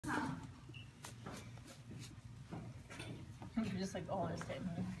just like all understand.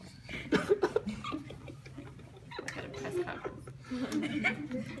 Press conference.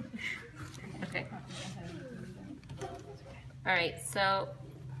 Okay. All right, so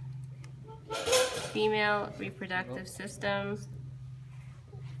female reproductive system.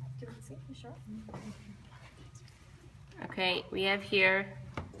 Okay, we have here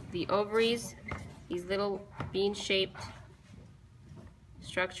the ovaries, these little bean-shaped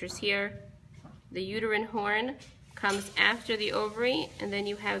structures here. The uterine horn comes after the ovary, and then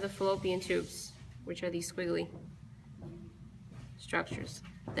you have the fallopian tubes, which are these squiggly structures.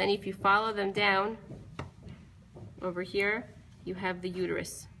 Then if you follow them down, over here, you have the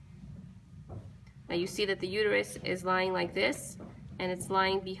uterus. Now you see that the uterus is lying like this, and it's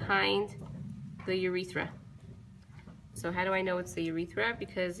lying behind the urethra. So how do I know it's the urethra?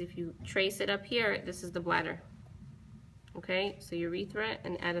 Because if you trace it up here, this is the bladder. Okay, so urethra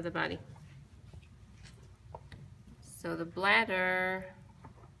and out of the body. So the bladder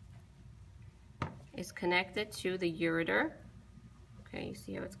is connected to the ureter. Okay, you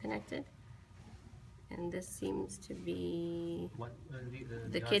see how it's connected? And this seems to be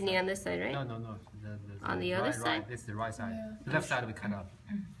the kidney on this side, right? No. On the other side? Right, this is the right side. Yeah. The left side we cut off.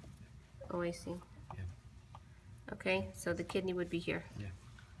 Oh, I see. Yeah. Okay, so the kidney would be here. Yeah.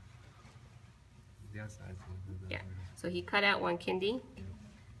 The other side. Yeah. So he cut out one kidney,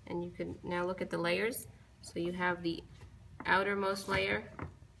 and you can now look at the layers. So you have the outermost layer.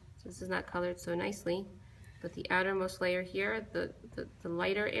 So this is not colored so nicely, but the outermost layer here, the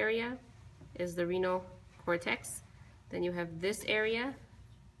lighter area, is the renal cortex. Then you have this area,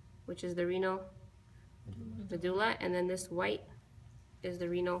 which is the renal medulla, and then this white is the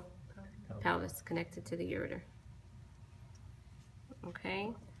renal pelvis connected to the ureter.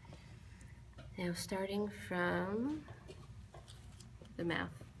 Okay. Now starting from the mouth.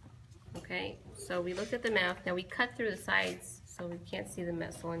 Okay, so we looked at the mouth. Now we cut through the sides, so we can't see the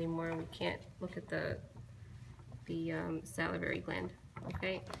muscle anymore, and we can't look at the salivary gland.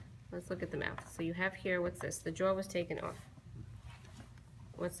 Okay, let's look at the mouth. So you have here, what's this? The jaw was taken off.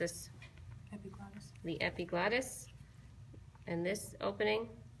 What's this? Epiglottis. The epiglottis. And this opening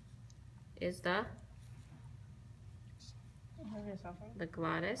is the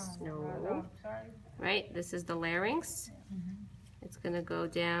glottis. No. Sorry. Right, this is the larynx. It's going to go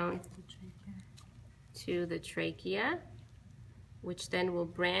down to the trachea, which then will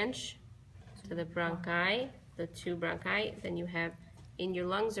branch to the bronchi, the two bronchi. Then you have, in your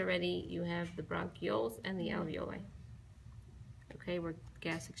lungs already, you have the bronchioles and the alveoli, okay, where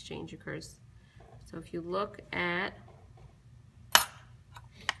gas exchange occurs. So if you look at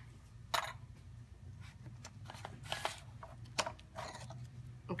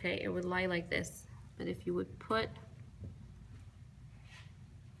okay, it would lie like this, but if you would put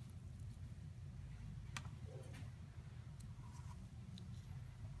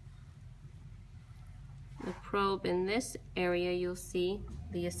the probe in this area, you'll see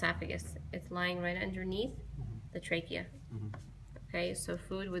the esophagus. It's lying right underneath the trachea. Okay, so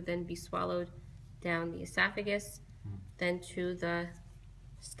food would then be swallowed down the esophagus, then to the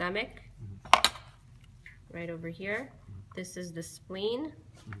stomach, right over here. This is the spleen.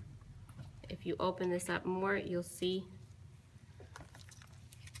 If you open this up more, you'll see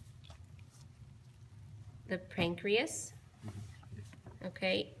the pancreas.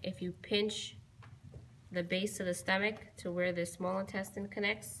 Okay, if you pinch the base of the stomach to where the small intestine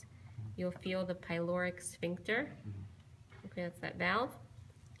connects, you'll feel the pyloric sphincter. Okay, that's that valve.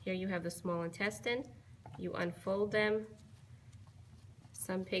 Here you have the small intestine. You unfold them.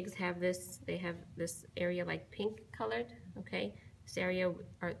 Some pigs have this, they have this area like pink colored, okay? This area,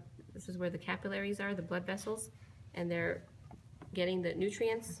 this is where the capillaries are, the blood vessels, and they're getting the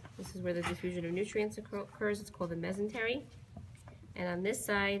nutrients. This is where the diffusion of nutrients occurs. It's called the mesentery. And on this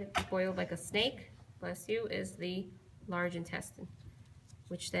side, boiled like a snake, bless you, is the large intestine,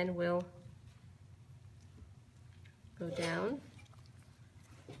 which then will go down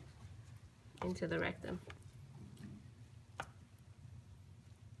into the rectum.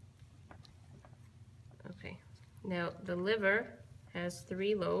 Okay, now the liver has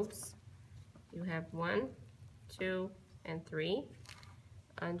 3 lobes. You have 1, 2, and 3.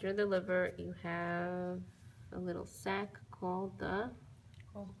 Under the liver, you have a little sac called the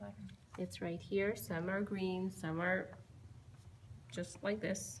Gallbladder. It's right here. Some are green, some are just like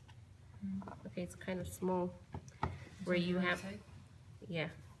this. Okay, it's kind of small. Where you have, yeah,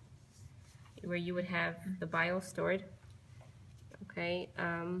 where you would have the bile stored. Okay.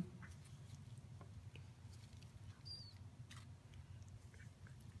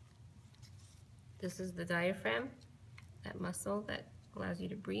 This is the diaphragm, that muscle that allows you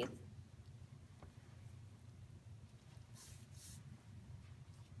to breathe.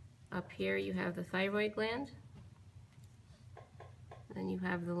 Up here you have the thyroid gland. Then you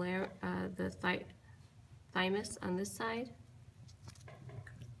have the thymus on this side.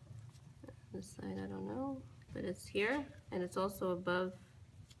 This side I don't know, but it's here, and it's also above,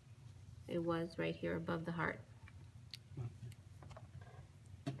 it was right here above the heart.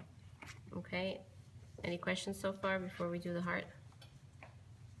 Okay, any questions so far before we do the heart?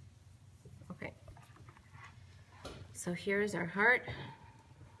 Okay, so here's our heart.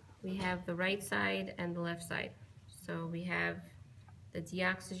 We have the right side and the left side. So we have the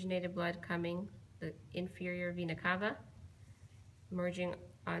deoxygenated blood coming, the inferior vena cava, merging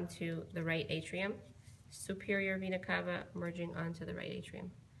onto the right atrium, superior vena cava merging onto the right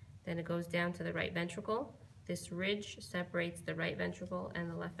atrium. Then it goes down to the right ventricle. This ridge separates the right ventricle and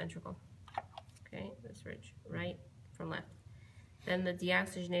the left ventricle. Okay, this ridge, right from left. Then the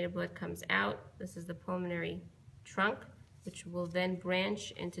deoxygenated blood comes out. This is the pulmonary trunk, which will then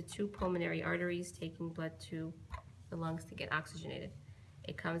branch into two pulmonary arteries, taking blood to the lungs to get oxygenated.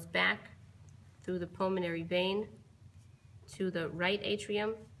 It comes back through the pulmonary vein to the right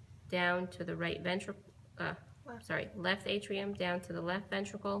atrium, down to the right ventricle, left atrium, down to the left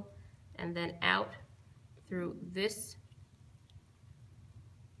ventricle, and then out through this,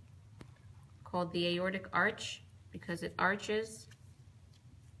 called the aortic arch, because it arches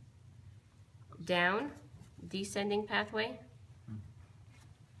down, descending pathway,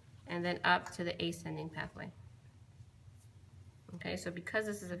 and then up to the ascending pathway. Okay, so because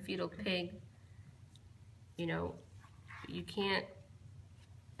this is a fetal pig, you know, you can't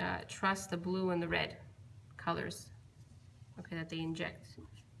trust the blue and the red colors, okay, that they inject,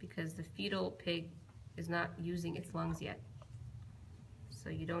 because the fetal pig is not using its lungs yet. So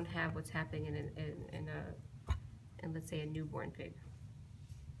you don't have what's happening in let's say a newborn pig.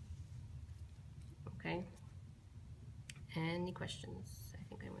 Okay. Any questions? I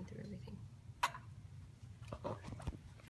think I went through everything.